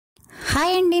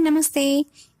Hi అండి, నమస్తే.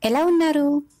 ఎలా ఉన్నారు?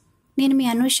 నేను మీ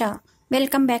Anusha.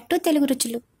 Welcome back to Telugu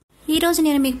రుచులు. ఈరోజు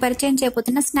నేను మీకు పరిచయం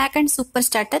చేయబోతున్న snack and super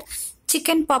starter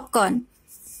chicken popcorn.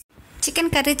 Chicken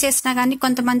curry చేసినా కానీ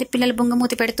కొంతమంది పిల్లలు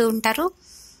బుంగమూతి పెడుతూ ఉంటారు.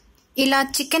 ఇలా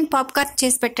చికెన్ పాప్కార్న్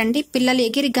చేసి పెట్టండి, పిల్లలు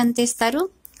ఎగిరి గంతేస్తారు.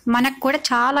 మనకు కూడా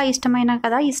చాలా ఇష్టమైన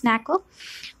కదా ఈ స్నాక్.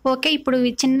 ఓకే, ఇప్పుడు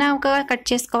చిన్నగా కట్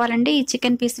చేసుకోవాలండి. ఈ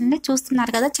చికెన్ పీసులని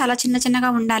చూస్తున్నారు కదా, చాలా చిన్న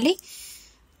చిన్నగా ఉండాలి.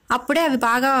 అప్పుడే అవి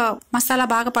మసాలా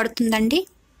బాగా పడుతుందండి.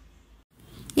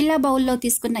 ఇలా బౌల్లో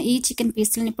తీసుకున్న ఈ చికెన్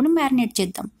పీసులను ఇప్పుడు మ్యారినేట్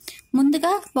చేద్దాం.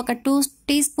 ముందుగా ఒక 2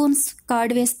 టీ స్పూన్స్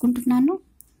కర్డ్ వేసుకుంటున్నాను.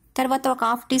 తర్వాత ఒక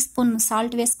 1/2 టీ స్పూన్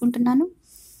సాల్ట్ వేసుకుంటున్నాను.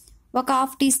 ఒక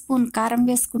 1/2 టీ స్పూన్ కారం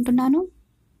వేసుకుంటున్నాను.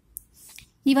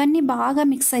 ఇవన్నీ బాగా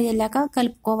మిక్స్ అయ్యేలాగా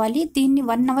కలుపుకోవాలి. దీన్ని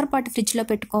 1 అవర్ పాటు ఫ్రిడ్జ్లో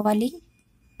పెట్టుకోవాలి.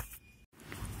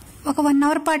 ఒక 1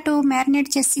 అవర్ పాటు మ్యారినేట్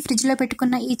చేసి ఫ్రిడ్జ్లో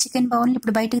పెట్టుకున్న ఈ చికెన్ బౌల్ని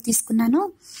ఇప్పుడు బయటకు తీసుకున్నాను.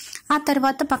 ఆ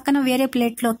తర్వాత పక్కన వేరే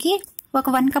ప్లేట్లోకి ఒక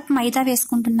 1 కప్ మైదా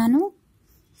వేసుకుంటున్నాను.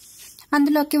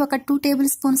 అందులోకి ఒక 2 టేబుల్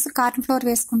స్పూన్స్ కార్న్ ఫ్లోర్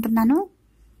వేసుకుంటున్నాను.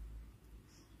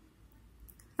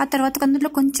 ఆ తర్వాత అందులో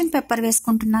కొంచెం పెప్పర్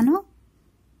వేసుకుంటున్నాను.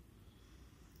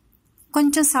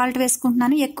 కొంచెం సాల్ట్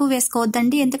వేసుకుంటున్నాను. ఎక్కువ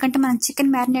వేసుకోవద్దండి, ఎందుకంటే మనం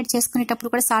చికెన్ మ్యారినేట్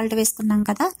చేసుకునేటప్పుడు కూడా సాల్ట్ వేసుకున్నాం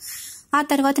కదా. ఆ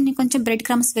తర్వాత నేను కొంచెం బ్రెడ్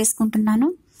క్రమ్స్ వేసుకుంటున్నాను.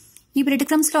 ఈ బ్రెడ్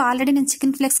క్రమ్స్లో ఆల్రెడీ నేను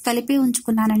చికెన్ ఫ్లేక్స్ కలిపి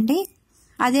ఉంచుకున్నానండి,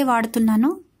 అదే వాడుతున్నాను.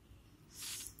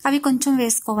 అవి కొంచెం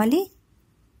వేసుకోవాలి.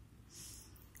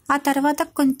 ఆ తర్వాత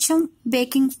కొంచెం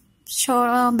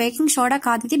బేకింగ్ సోడా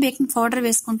కాదు, ఇది బేకింగ్ పౌడర్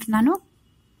వేసుకుంటున్నాను.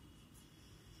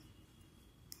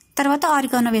 తర్వాత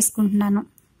ఆరిగానో వేసుకుంటున్నాను.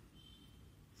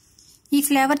 ఈ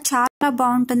ఫ్లేవర్ చాలా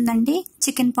బాగుంటుందండి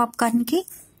చికెన్ పాప్కార్న్కి.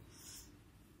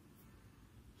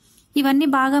 ఇవన్నీ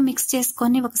బాగా మిక్స్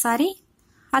చేసుకొని ఒకసారి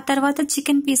ఆ తర్వాత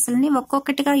చికెన్ పీసుల్ని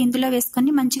ఒక్కొక్కటిగా ఇందులో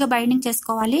వేసుకొని మంచిగా బైండింగ్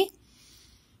చేసుకోవాలి.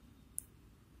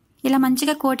 ఇలా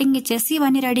మంచిగా కోటింగ్ ఇచ్చేసి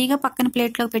ఇవన్నీ రెడీగా పక్కన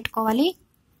ప్లేట్లో పెట్టుకోవాలి.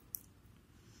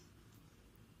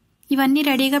 ఇవన్నీ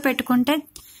రెడీగా పెట్టుకుంటే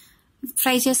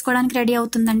ఫ్రై చేసుకోవడానికి రెడీ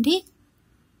అవుతుందండి.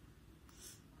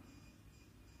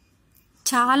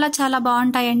 చాలా చాలా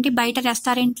బాగుంటాయండి. బయట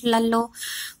రెస్టారెంట్లలో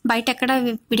బయట ఎక్కడ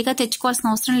విడిగా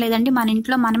తెచ్చుకోవాల్సిన అవసరం లేదండి. మన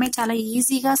ఇంట్లో మనమే చాలా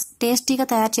ఈజీగా టేస్టీగా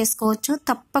తయారు చేసుకోవచ్చు.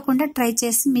 తప్పకుండా ట్రై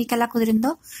చేసి మీకు ఎలా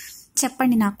కుదిరిందో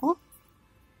చెప్పండి నాకు.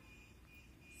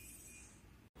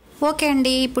 ఓకే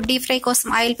అండి, ఇప్పుడు డీప్ ఫ్రై కోసం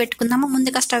ఆయిల్ పెట్టుకుందాము.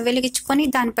 ముందుగా స్టవ్ వెలిగించుకొని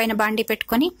దానిపైన బాండీ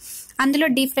పెట్టుకొని అందులో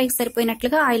డీప్ ఫ్రైకి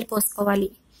సరిపోయినట్లుగా ఆయిల్ పోసుకోవాలి.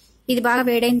 ఇది బాగా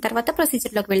వేడైన తర్వాత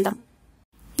ప్రొసీజర్లోకి వెళ్దాం.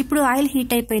 ఇప్పుడు ఆయిల్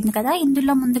హీట్ అయిపోయింది కదా,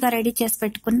 ఇందులో ముందుగా రెడీ చేసి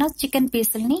పెట్టుకున్న చికెన్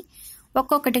పీసుల్ని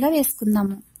ఒక్కొక్కటిగా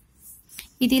వేసుకుందాము.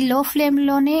 ఇది లో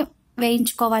ఫ్లేమ్లోనే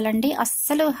వేయించుకోవాలండి,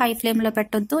 అస్సలు హై ఫ్లేమ్లో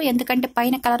పెట్టొద్దు, ఎందుకంటే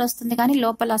పైన కలర్ వస్తుంది కానీ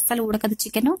లోపల అస్సలు ఉడకదు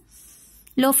చికెన్.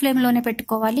 లో ఫ్లేమ్లోనే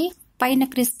పెట్టుకోవాలి. పైన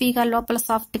క్రిస్పీగా లోపల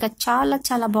సాఫ్ట్గా చాలా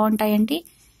చాలా బాగుంటాయండి.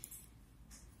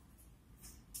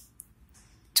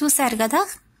 చూశారు కదా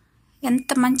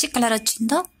ఎంత మంచి కలర్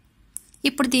వచ్చిందో.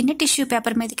 ఇప్పుడు దీన్ని టిష్యూ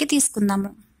పేపర్ మీదకి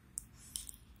తీసుకుందాము.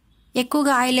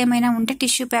 ఎక్కువగా ఆయిల్ ఏమైనా ఉంటే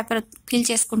టిష్యూ పేపర్ పీల్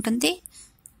చేసుకుంటుంది.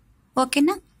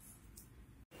 ఓకేనా?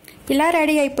 ఇలా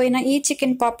రెడీ అయిపోయిన ఈ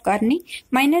చికెన్ పాప్కార్న్ని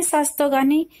మైనస్ సాస్తో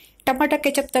కానీ టమాటా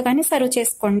కెచప్తో కానీ సర్వ్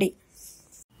చేసుకోండి.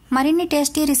 మరిన్ని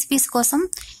టేస్టీ రెసిపీస్ కోసం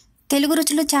తెలుగు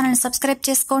రుచులు ఛానల్ సబ్స్క్రైబ్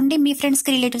చేసుకోండి. మీ ఫ్రెండ్స్కి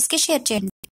రిలేటివ్స్కి షేర్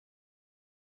చేయండి.